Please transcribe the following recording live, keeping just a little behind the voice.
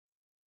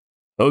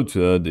How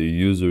to add a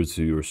user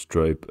to your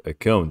Stripe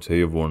account.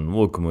 Hey everyone,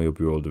 welcome. I hope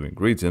you're all doing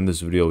great. In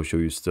this video, I'll show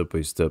you step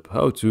by step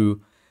how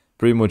to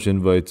pretty much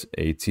invite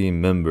a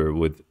team member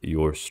with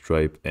your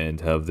Stripe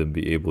and have them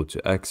be able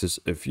to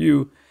access a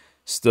few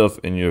stuff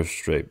in your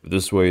Stripe.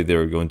 This way,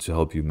 they're going to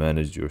help you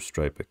manage your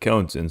Stripe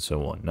account and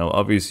so on. Now,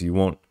 obviously, you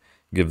won't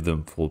give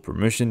them full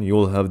permission. You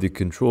will have the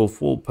control,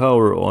 full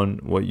power on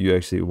what you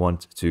actually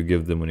want to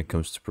give them when it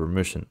comes to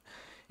permission.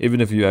 Even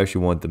if you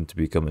actually want them to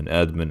become an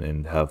admin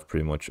and have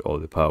pretty much all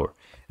the power.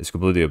 It's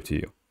completely up to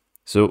you.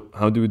 So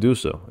how do we do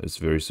so? It's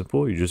very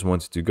simple. You just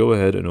want to go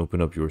ahead and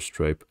open up your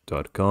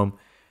stripe.com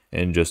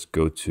and just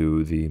go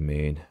to the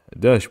main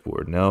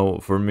dashboard. Now,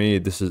 for me,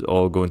 this is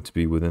all going to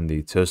be within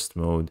the test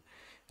mode.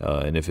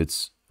 And if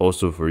it's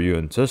also for you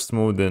in test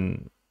mode,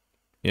 then,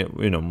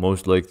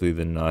 most likely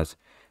than not,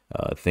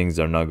 things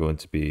are not going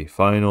to be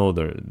final.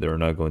 They're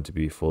not going to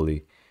be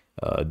fully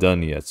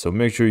done yet. So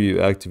make sure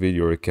you activate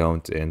your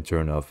account and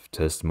turn off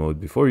test mode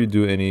before you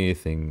do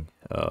anything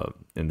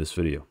in this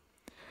video.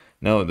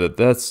 Now that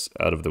that's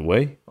out of the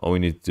way, all we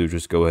need to do is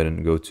just go ahead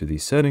and go to the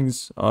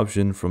settings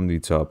option from the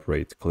top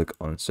right. Click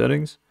on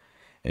settings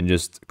and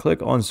just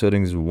click on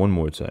settings one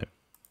more time.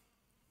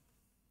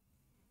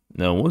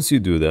 Now, once you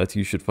do that,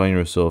 you should find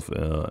yourself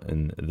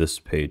in this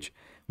page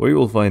where you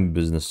will find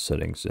business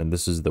settings. And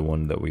this is the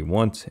one that we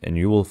want. And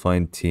you will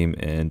find team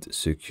and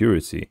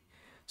security.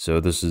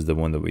 So this is the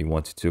one that we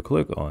want to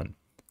click on.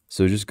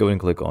 So just go and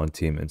click on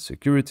team and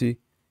security.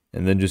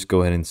 And then just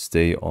go ahead and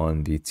stay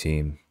on the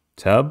team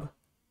tab.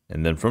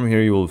 And then from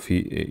here,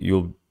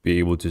 you'll be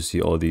able to see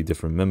all the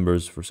different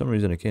members. For some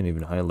reason, I can't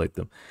even highlight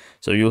them.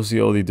 So you'll see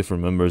all the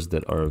different members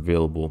that are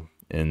available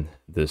in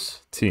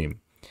this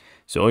team.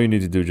 So all you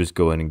need to do is just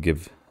go ahead and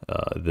give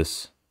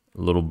this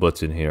little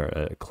button here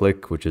a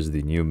click, which is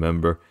the new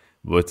member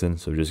button.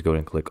 So just go ahead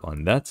and click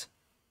on that.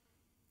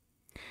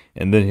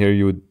 And then here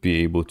you would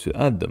be able to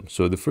add them.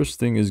 So the first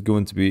thing is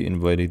going to be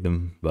inviting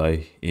them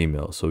by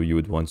email. So you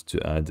would want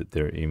to add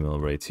their email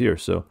right here.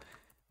 So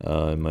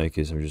in my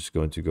case, I'm just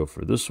going to go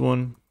for this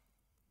one.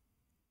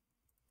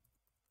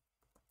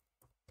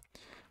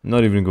 I'm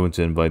not even going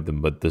to invite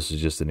them, but this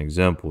is just an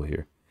example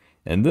here.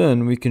 And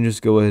then we can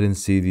just go ahead and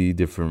see the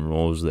different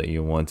roles that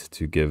you want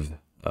to give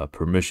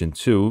permission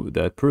to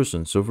that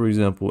person. So for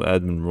example,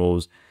 admin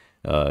roles,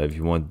 if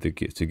you want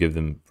to give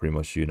them pretty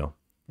much,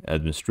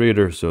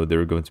 administrator, so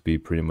they're going to be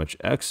pretty much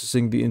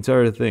accessing the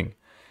entire thing.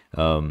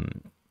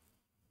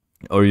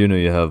 Or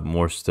you have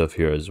more stuff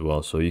here as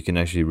well, so you can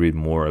actually read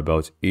more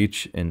about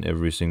each and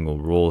every single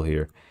role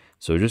here.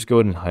 So just go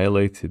ahead and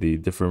highlight the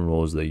different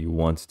roles that you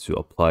want to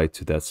apply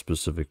to that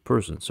specific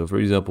person. So for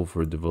example,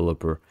 for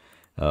developer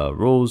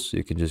roles,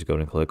 you can just go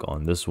ahead and click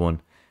on this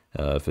one.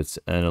 If it's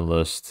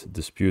analyst,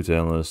 dispute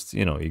analyst,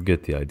 you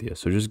get the idea.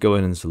 So just go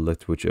ahead and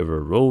select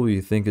whichever role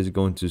you think is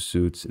going to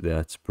suit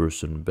that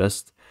person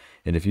best.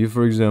 And if you,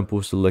 for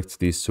example, select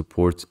the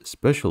support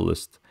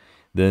specialist,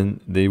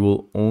 then they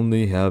will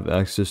only have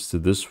access to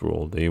this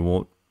role. They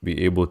won't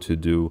be able to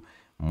do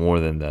more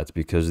than that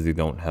because they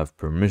don't have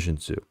permission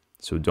to.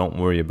 So don't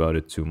worry about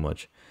it too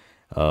much.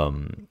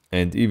 And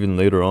even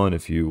later on,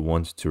 if you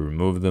want to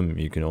remove them,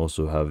 you can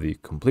also have the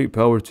complete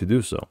power to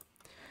do so.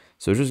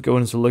 So just go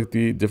ahead and select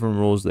the different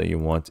roles that you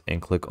want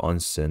and click on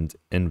send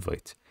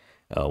invite.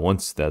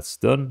 Once that's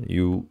done,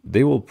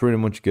 they will pretty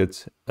much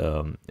get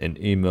an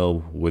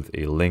email with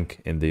a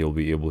link and they'll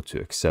be able to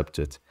accept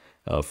it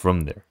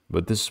from there.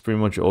 But this is pretty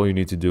much all you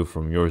need to do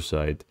from your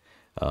side.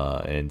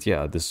 And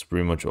yeah, this is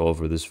pretty much all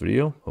for this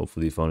video.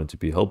 Hopefully you found it to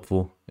be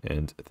helpful,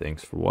 and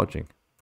thanks for watching.